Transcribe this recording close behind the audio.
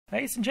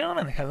Ladies and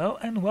gentlemen, hello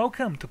and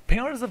welcome to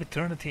Pillars of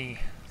Eternity.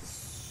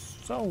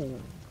 So,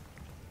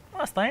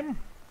 last time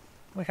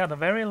we had a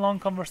very long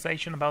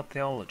conversation about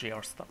theology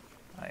or stuff.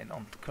 I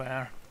don't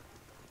care.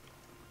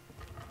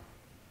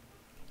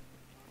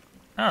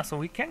 Ah, so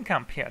we can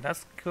camp here,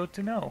 that's good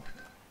to know.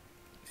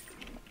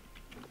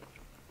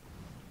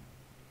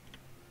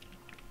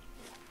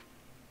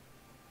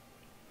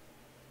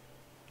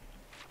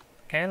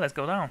 Okay, let's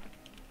go down.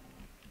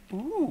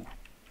 Ooh,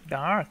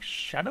 dark,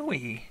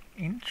 shadowy.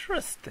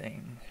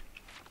 Interesting.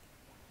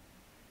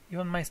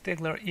 Even my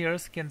stiggler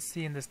ears can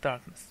see in this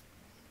darkness.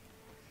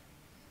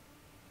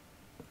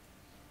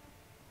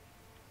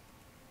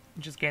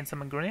 Just gain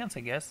some ingredients,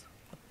 I guess.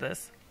 What's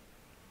this?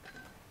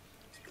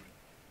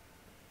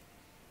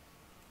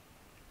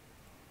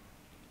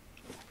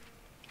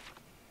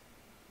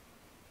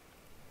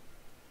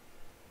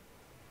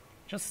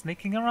 Just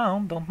sneaking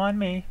around, don't mind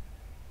me.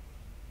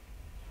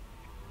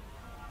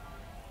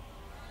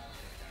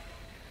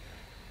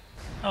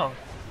 Oh,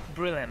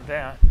 brilliant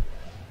there.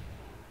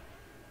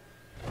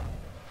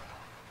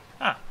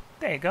 Ah,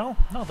 there you go.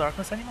 No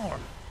darkness anymore.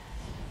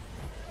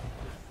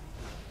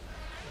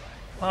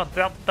 Wow,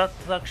 that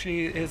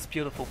actually is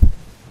beautiful.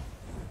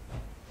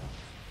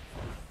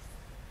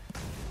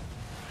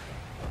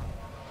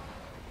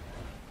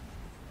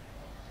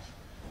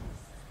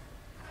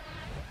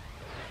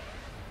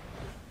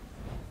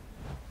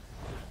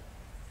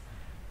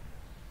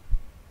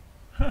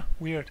 Huh,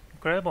 weird.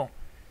 Incredible.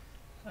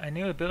 I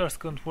knew the builders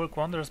couldn't work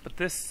wonders, but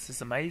this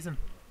is amazing.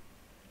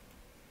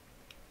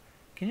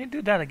 Can you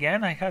do that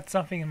again? I had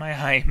something in my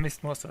eye.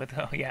 Missed most of it.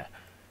 Oh, yeah.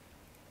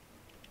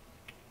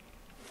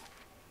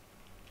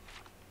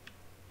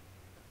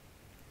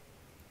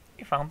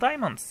 You found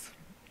diamonds.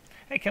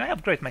 Hey, can I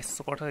upgrade my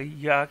sword?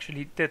 You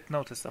actually did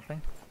notice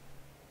something.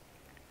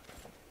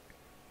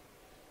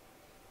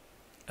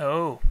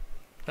 Oh,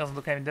 doesn't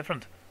look any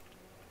different.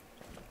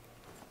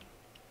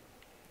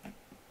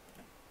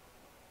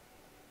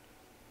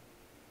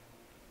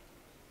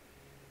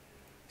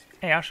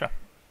 Hey Asha,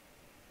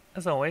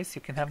 as always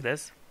you can have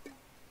this.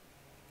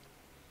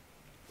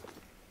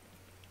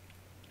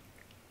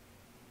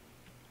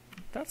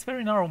 That's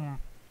very narrow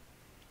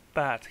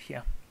path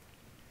here.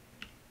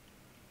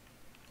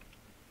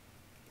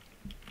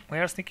 We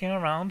are sneaking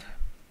around.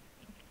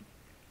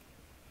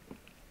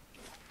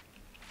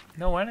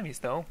 No enemies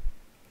though.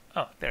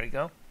 Oh, there you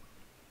go.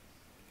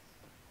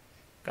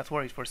 Got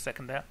worried for a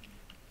second there.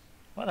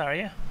 What are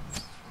you?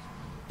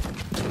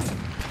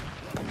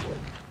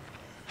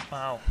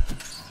 Wow.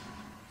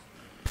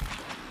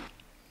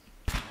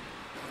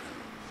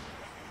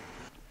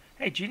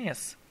 Hey,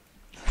 genius.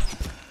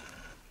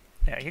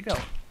 There you go.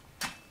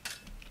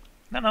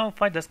 No,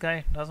 fight this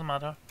guy. Doesn't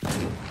matter.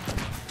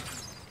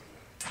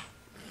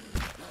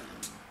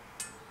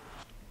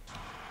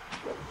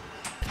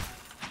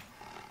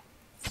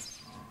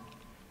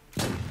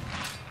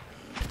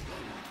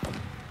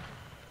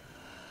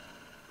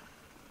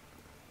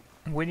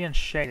 William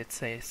Shade, it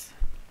says.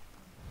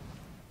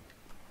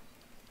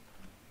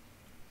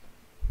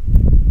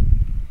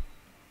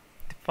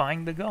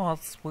 Defying the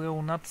gods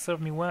will not serve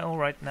me well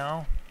right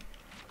now.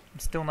 I'm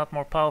still not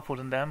more powerful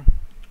than them.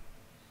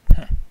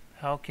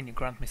 How can you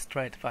grant me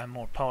strength if I'm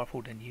more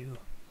powerful than you?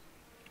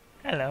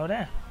 Hello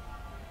there.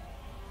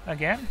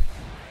 Again?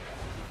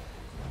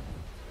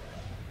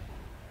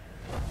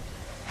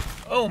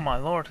 Oh my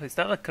lord, is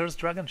that a cursed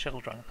dragon?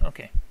 Shuttle dragon,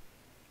 okay.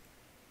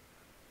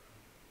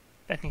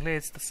 Technically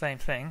it's the same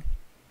thing.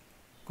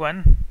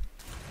 Gwen,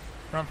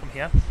 run from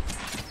here.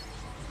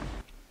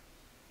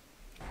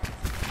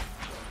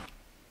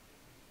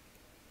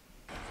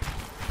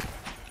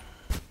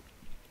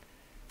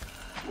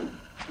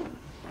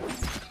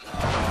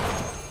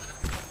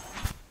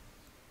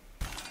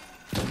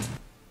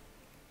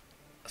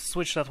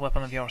 Switch that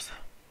weapon of yours.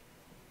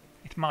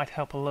 It might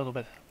help a little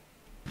bit.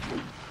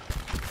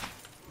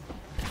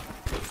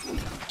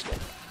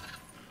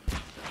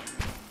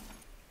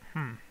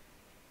 Can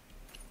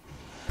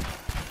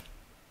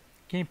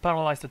you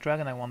paralyze the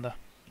dragon, I wonder?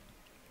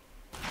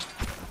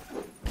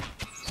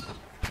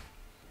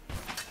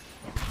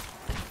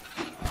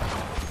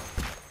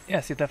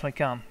 Yes, you definitely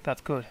can. That's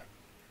good.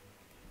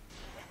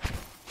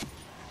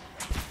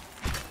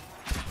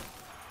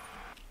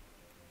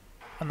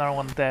 Another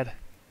one dead.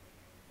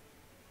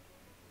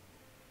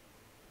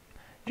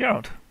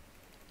 Gerald,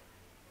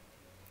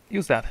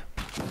 use that.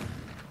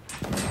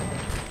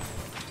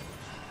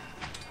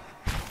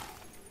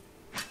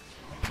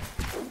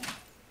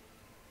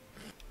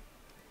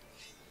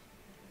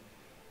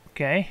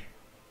 Okay.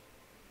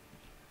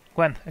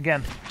 Gwen,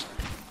 again.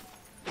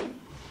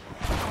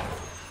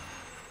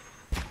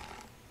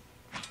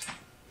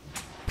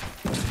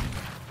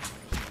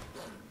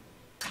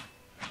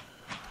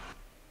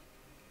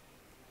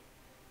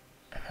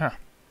 Huh.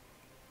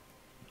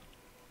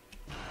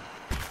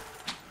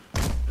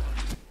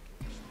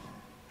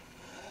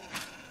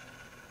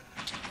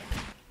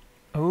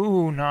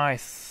 Ooh,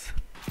 nice.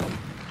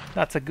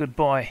 That's a good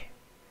boy.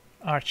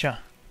 Archer.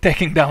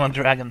 Taking down a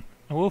dragon.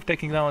 A wolf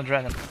taking down a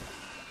dragon.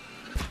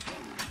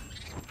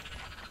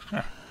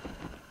 Huh.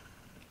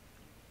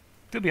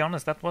 To be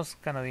honest, that was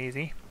kind of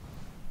easy.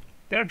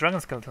 There are dragon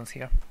skeletons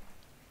here.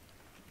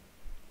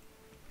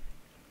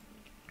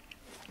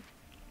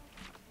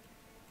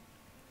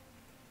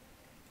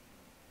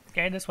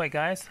 Okay, this way,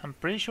 guys. I'm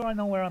pretty sure I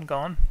know where I'm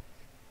going.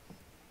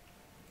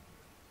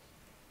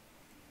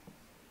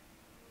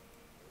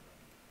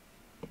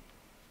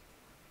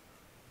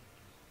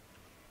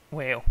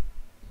 Well.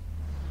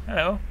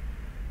 Hello.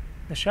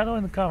 The shadow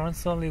in the cavern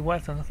suddenly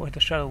whitens with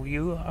the shadow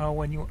you are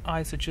when your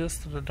eyes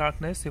adjust to the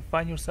darkness. You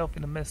find yourself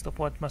in the midst of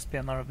what must be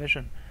another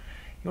vision.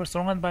 You are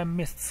surrounded by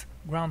mists.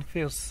 Ground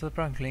feels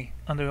sparkly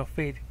under your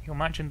feet. You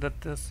imagine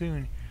that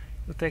soon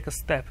you take a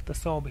step. The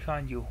soul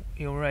behind you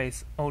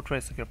erase all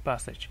trace of your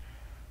passage.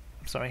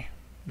 I'm sorry,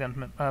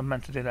 I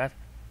meant to do that.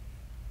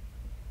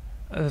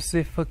 As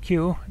if a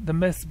cue, the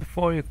mists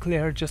before you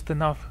clear just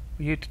enough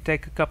for you to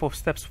take a couple of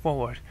steps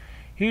forward.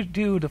 Here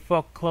too the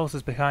fog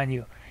closes behind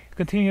you. You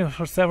continue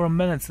for several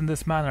minutes in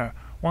this manner,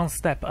 one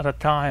step at a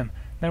time,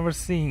 never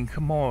seeing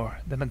more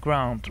than the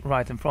ground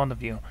right in front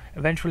of you.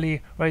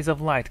 Eventually, rays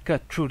of light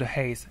cut through the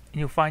haze, and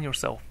you find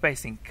yourself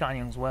facing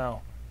Canyon's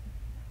well.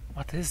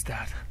 What is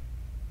that?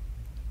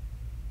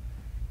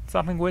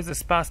 Something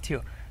whizzes past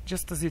you.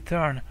 Just as you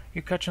turn,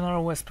 you catch another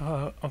wisp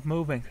of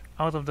moving.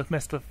 Out of the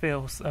mist of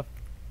fills of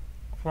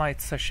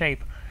light's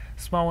shape,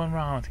 small and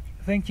round.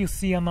 You think you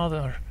see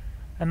another,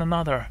 and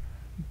another.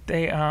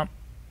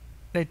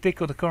 They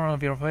tickle the corner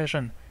of your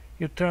vision.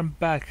 You turn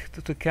back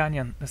to the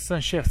canyon. The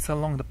sun shifts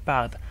along the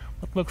path.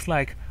 What looks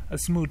like a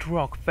smooth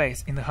rock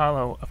face in the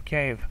hollow of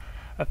cave.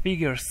 A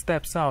figure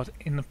steps out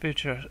in the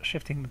future,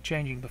 shifting and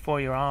changing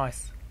before your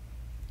eyes.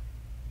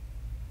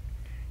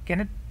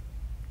 Can it?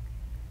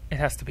 It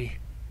has to be.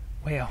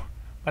 Well,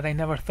 but I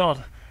never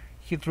thought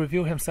he'd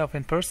reveal himself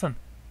in person.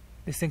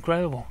 It's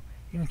incredible.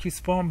 Even his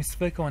form is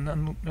fickle and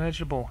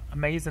unlegible.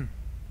 Amazing.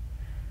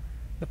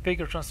 The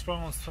figure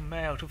transforms from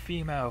male to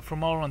female,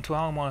 from Oron to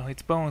Alma,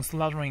 its bones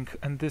lathering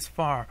and this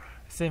far,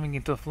 seeming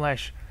into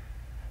flesh.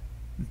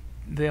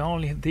 The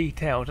only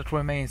detail that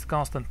remains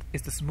constant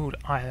is the smooth,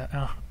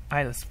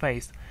 eyeless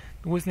face.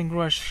 The whistling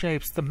rush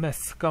shapes the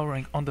mists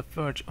covering on the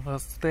verge of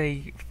as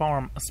they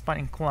form a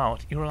spinning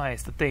cloud. You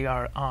realize that they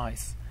are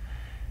eyes.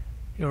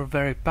 You're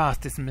very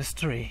past this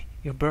mystery.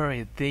 You're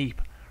buried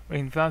deep,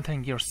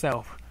 reinventing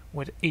yourself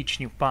with each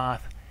new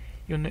path.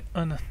 You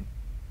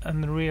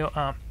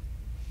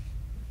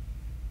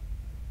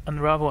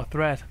unravel a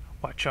thread,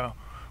 Watcher,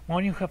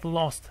 one you have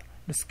lost,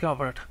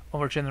 discovered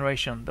over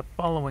generation, that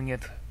following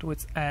it to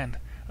its end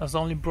has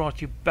only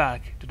brought you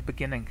back to the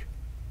beginning.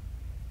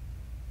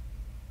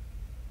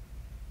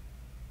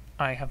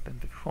 I have been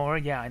before,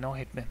 yeah, I know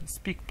Hitman.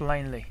 Speak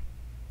plainly.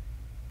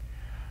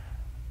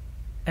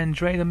 And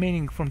drain the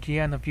meaning from the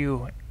end of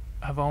you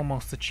have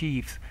almost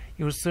achieved.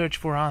 Your search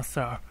for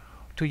answer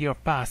to your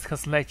past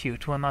has led you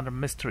to another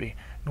mystery,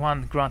 and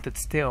one granted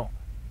still.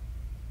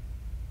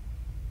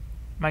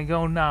 My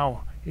goal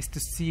now is to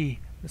see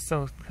the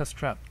soul has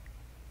trapped.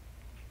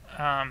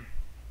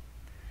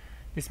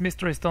 These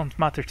mysteries don't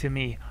matter to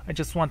me. I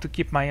just want to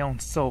keep my own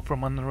soul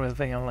from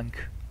unrevealing.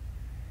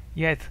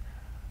 Yet,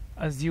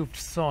 as you've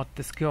sought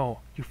this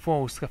goal, you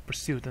foes have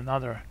pursued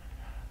another.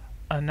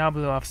 A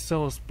nebula of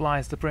souls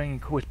blinds the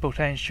brain with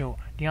potential,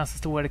 the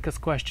answers to Erika's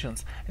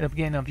questions, and the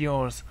beginning of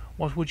yours.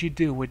 What would you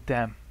do with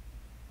them?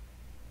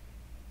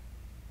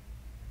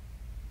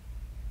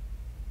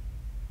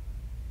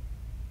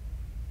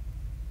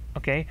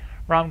 Okay,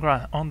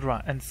 Ramgran,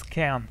 Ondra, and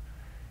Scan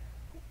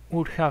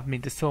would have me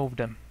dissolve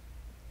them.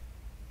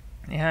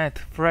 Yet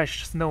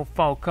fresh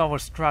snowfall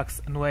covers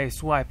tracks and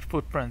waves wipe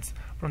footprints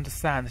from the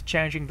sand,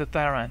 changing the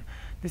terrain.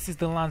 This is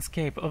the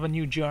landscape of a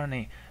new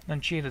journey,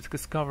 uncheated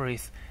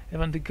discoveries.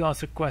 Even the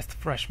gods request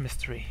fresh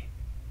mystery.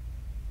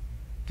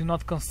 Do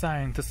not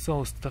consign the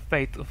souls to the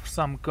fate of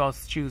some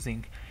god's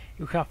choosing.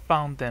 You have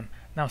found them,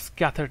 now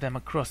scatter them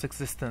across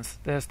existence,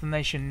 the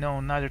destination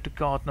known neither to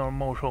god nor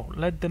mortal.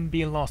 Let them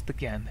be lost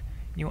again.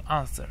 New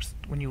answers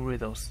to new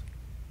riddles.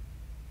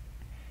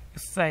 You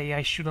say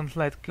I shouldn't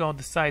let God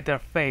decide their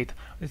fate.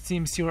 It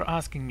seems you're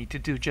asking me to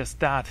do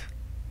just that.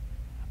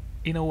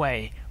 In a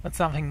way, but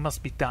something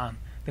must be done.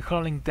 The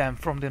hurling them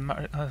from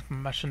the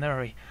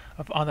machinery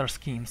of other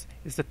schemes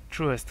is the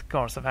truest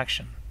course of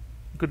action.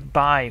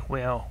 Goodbye,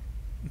 Will.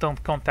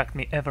 Don't contact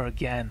me ever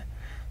again.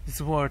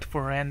 This word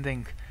for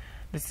ending.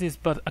 This is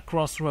but a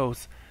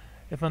crossroads.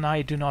 If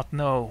I do not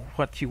know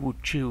what you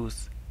would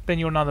choose, then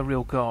you're not a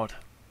real god.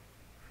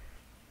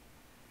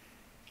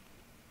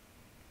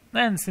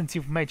 And since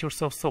you've made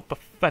yourself so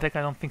pathetic,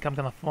 I don't think I'm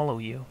gonna follow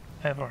you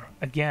ever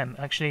again.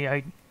 Actually,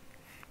 I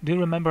do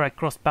remember I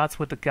crossed paths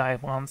with the guy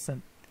once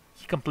and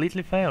he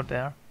completely failed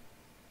there.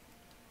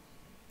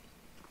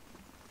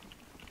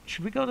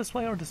 Should we go this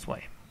way or this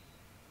way?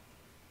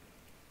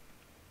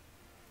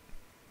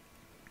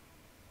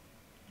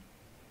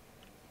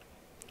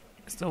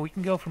 So we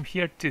can go from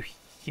here to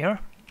here.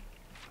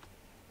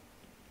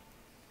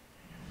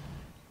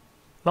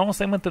 Long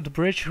segment of the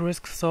bridge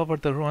risks over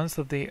the ruins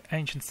of the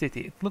ancient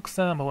city. It looks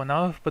sensible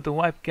enough, but the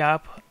wide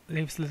gap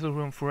leaves little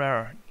room for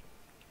error.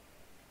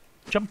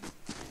 Jump!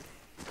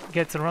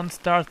 Gets a run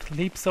start,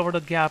 leaps over the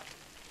gap,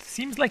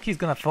 Seems like he's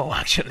gonna fall,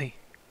 actually.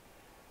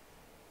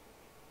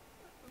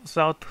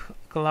 South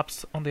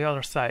collapse on the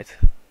other side.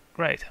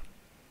 Great.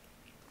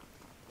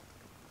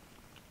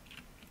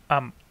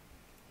 Found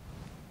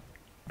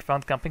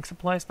camping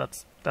supplies.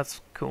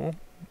 That's cool.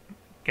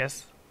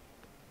 Guess.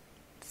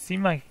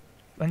 Seem like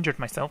I injured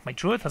myself. My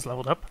druid has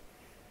leveled up.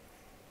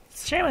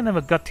 It's a shame I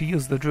never got to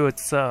use the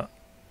druid's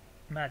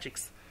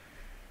magics.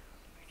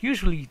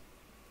 Usually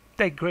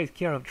take great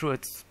care of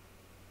druids.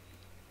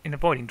 In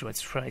avoiding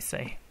druids, should I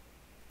say.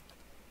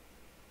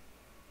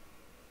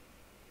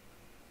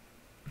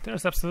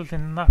 There's absolutely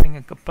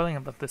nothing compelling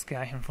about this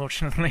guy,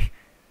 unfortunately.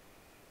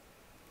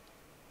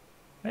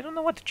 I don't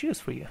know what to choose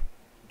for you.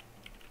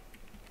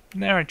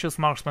 There, I choose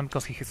Marksman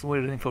because he is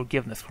wielding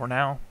forgiveness for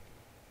now.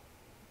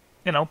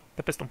 You know,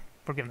 the pistol.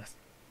 Forgiveness.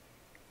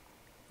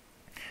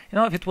 You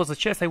know, if it was a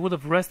chest, I would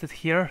have rested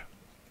here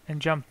and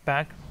jumped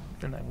back.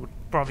 Then I would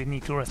probably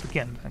need to rest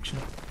again,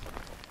 actually.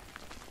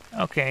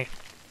 Okay.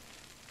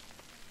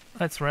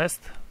 Let's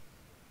rest.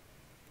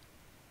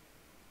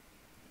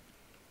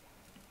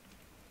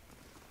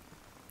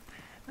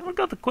 Never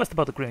got the quest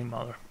about the Green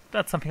Mother.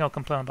 That's something I'll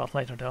complain about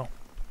later, though.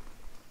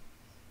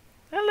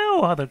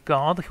 Hello, other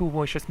god who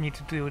wishes me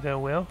to do their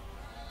will.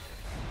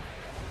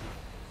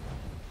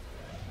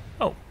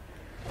 Oh.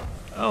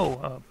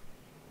 Oh,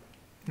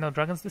 no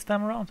dragons this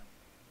time around?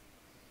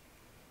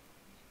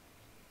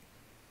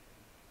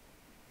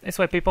 This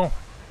way, people.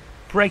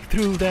 Break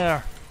through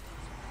there.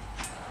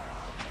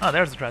 Ah,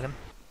 there's a dragon.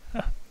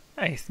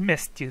 I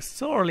missed you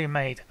sorely,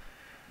 mate.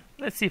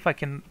 Let's see if I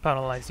can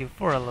paralyze you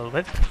for a little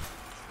bit.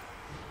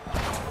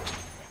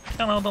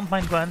 No, don't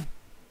mind Gwen.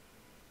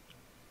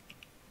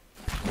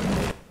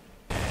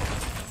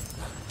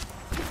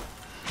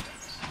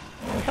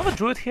 Have a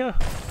druid here?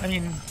 I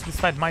mean,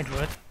 beside my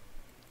druid.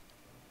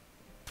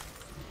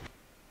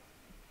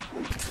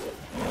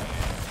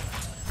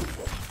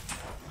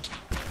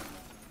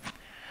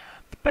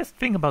 The best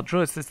thing about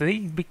druids is that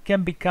they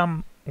can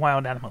become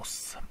wild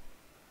animals.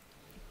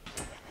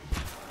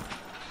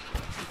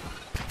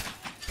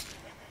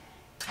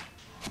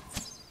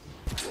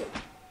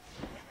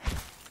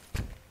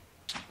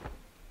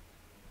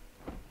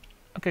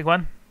 Okay,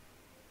 Gwen.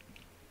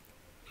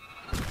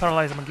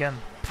 Paralyze him again.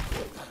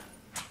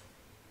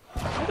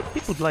 Why do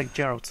people like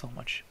Gerald so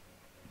much?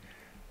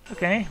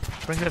 Okay,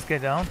 bring this guy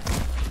down.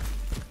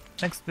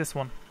 Next, this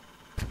one.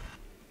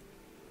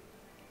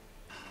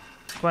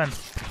 Gwen,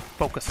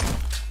 focus.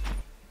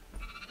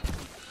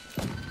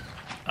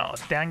 Oh,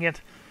 dang it.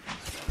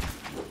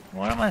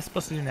 What am I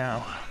supposed to do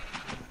now?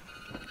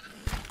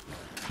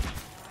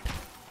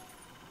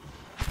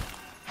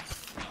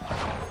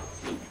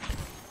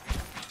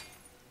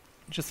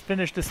 Just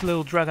finish this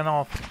little dragon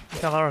off. We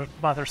have our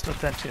matters to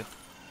attend to.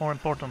 More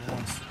important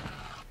ones.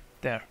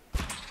 There.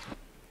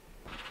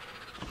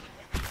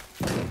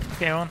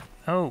 Okay, on.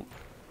 Oh.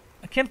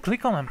 I can't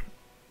click on him.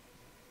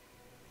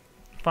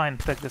 Fine,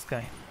 take this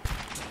guy.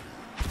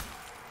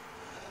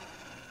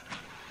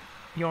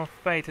 Your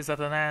fate is at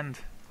an end.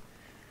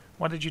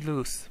 What did you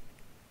lose?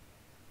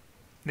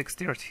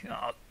 Dexterity.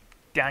 Oh,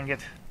 dang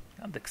it.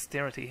 Not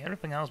dexterity.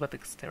 Everything else but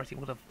dexterity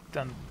would have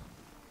done.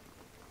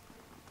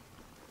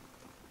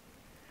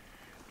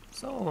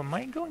 So, am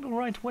I going the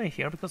right way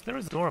here? Because there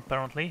is a door,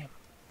 apparently.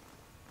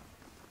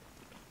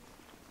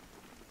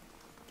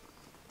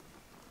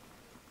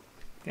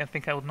 Didn't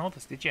think I would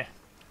notice, did you?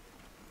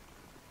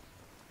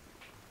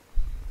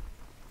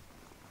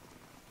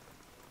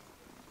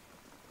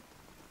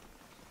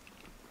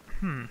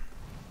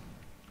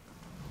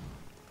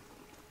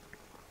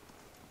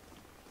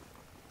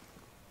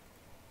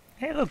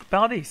 Hey, look,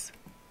 paladins!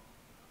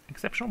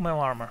 Exceptional mail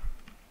armor.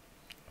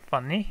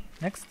 Funny.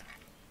 Next.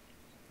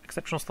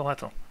 Exceptional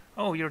stiletto.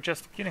 Oh, you're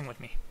just kidding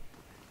with me.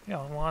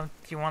 Yeah, do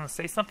you want to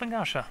say something,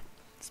 Asha?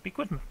 Speak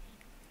with me.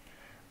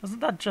 Isn't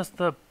that just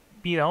the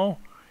beat-all?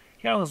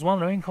 Here I was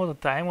wondering all the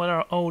time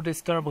whether all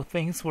these terrible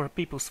things were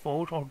people's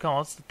fault or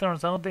God's. It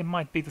turns out they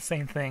might be the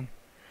same thing.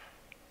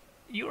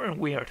 You're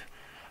weird.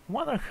 I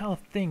wonder how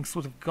things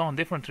would have gone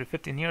differently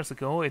 15 years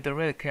ago if the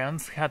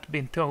Redicans had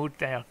been told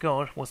their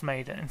God was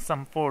made in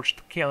some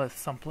forged keleth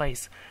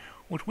someplace.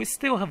 Would we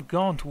still have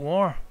gone to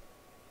war?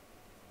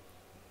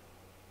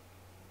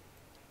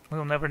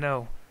 We'll never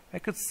know. I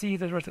could see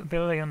the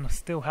rebellion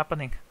still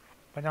happening.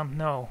 I don't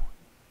know.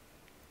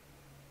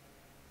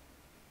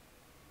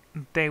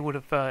 They would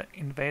have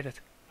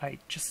invaded. I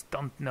just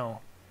don't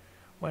know.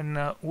 When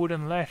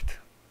Wooden left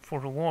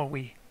for the war,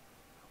 we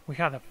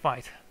had a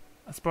fight,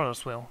 as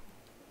brothers will.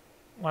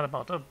 What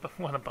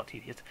about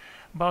idiot?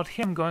 About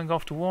him going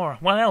off to war.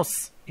 What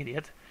else,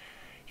 idiot?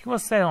 He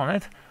was set on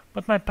it,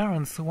 but my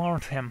parents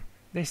warned him.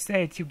 They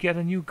said you get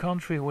a new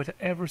country with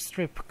every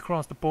strip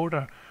across the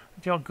border.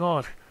 Dear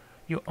God,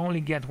 you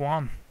only get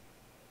one.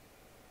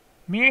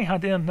 Me, I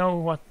didn't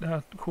know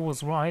who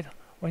was right.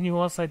 When he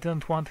was, I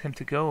didn't want him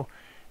to go.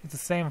 It's the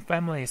same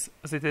families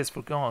as it is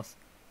for gods.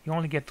 You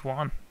only get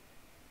one.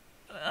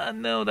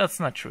 No, that's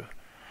not true.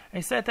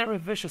 I said every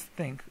vicious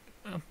thing.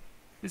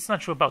 It's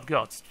not true about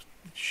gods.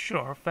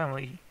 Sure,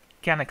 family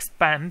can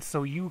expand,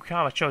 so you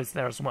have a choice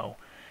there as well.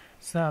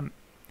 Some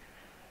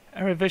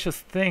every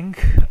vicious thing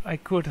I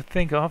could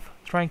think of,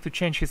 trying to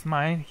change his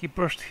mind. He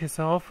brushed his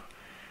off.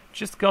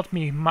 Just got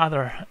me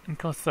madder and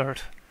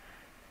concerned.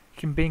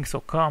 Him being so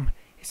calm.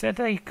 He said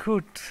I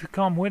could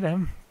come with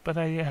him, but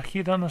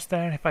he'd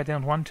understand if I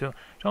didn't want to.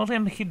 Told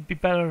him he'd be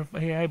better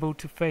able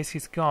to face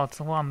his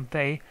gods one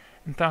day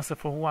and answer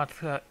for what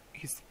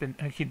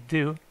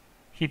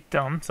he'd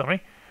done.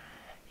 Sorry.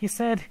 He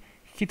said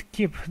he'd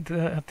keep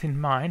that in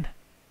mind,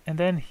 and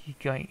then he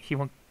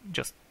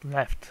just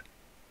left.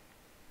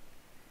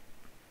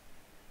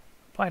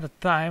 By the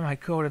time I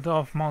coded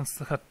off, months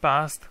had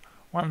passed.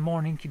 One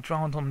morning he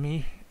dawned on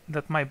me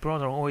that my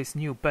brother always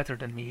knew better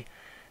than me,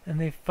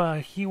 and if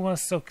he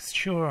was so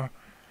sure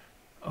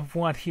of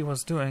what he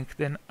was doing,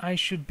 then I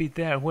should be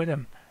there with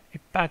him. I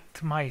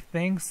packed my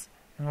things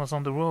and was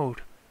on the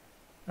road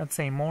that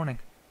same morning.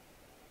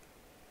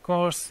 Of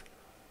course,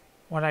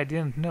 what I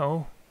didn't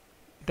know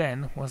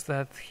then was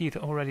that he'd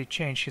already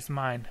changed his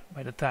mind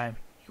by the time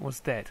he was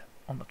dead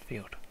on that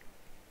field.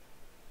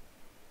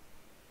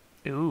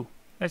 Ooh,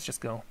 let's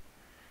just go.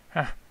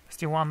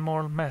 Still one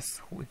more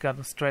mess we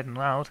gotta straighten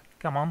out.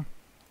 Come on.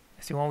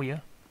 I still owe you.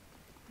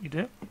 You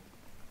do?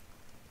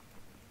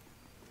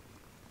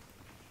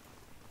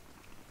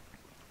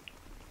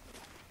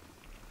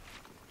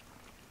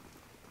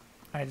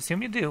 I'd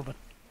assume you do, but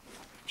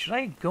should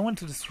I go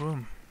into this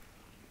room?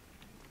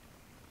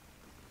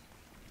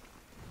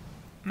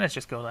 Let's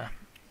just go there.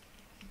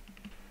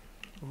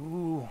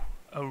 Ooh,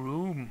 a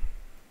room.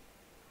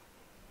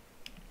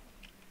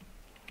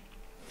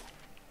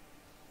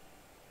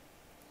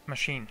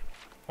 Machine.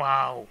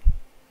 Wow.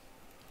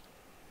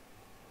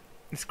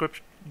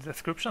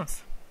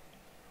 Descriptions.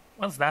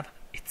 What's that?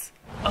 It's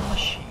a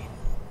machine.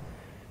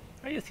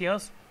 Are you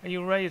Theos? Are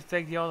you ready to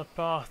take the other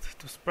path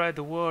to spread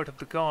the word of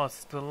the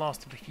gods to the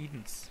lost of the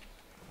heathens?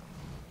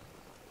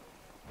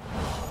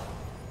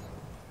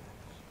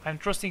 I'm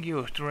trusting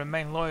you to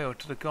remain loyal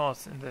to the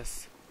gods in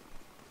this.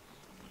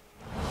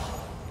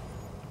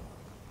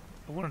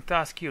 I wouldn't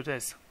ask you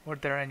this, were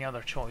there any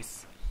other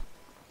choice.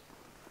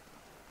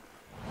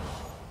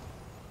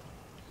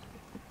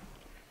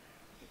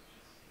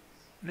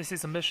 This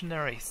is a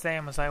missionary,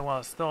 same as I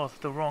was,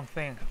 thought the wrong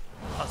thing,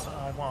 as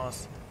I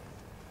was.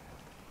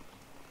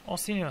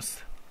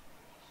 Orsinius,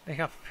 they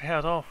have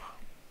heard off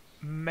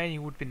many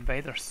would-be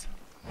invaders.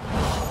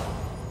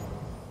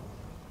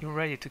 You're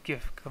ready to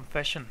give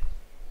confession.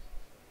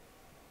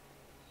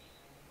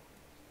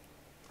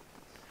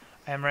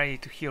 I am ready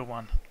to hear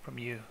one from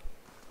you.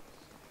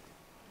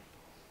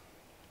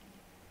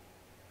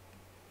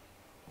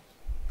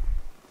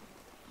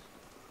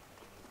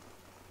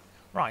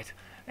 Right,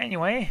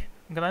 anyway,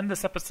 I'm gonna end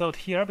this episode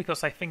here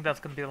because I think that's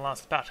gonna be the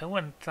last battle,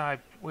 and I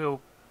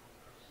will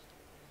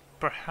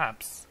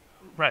perhaps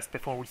rest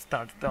before we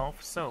start it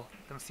off, so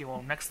I'm gonna see you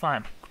all next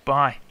time.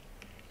 Goodbye.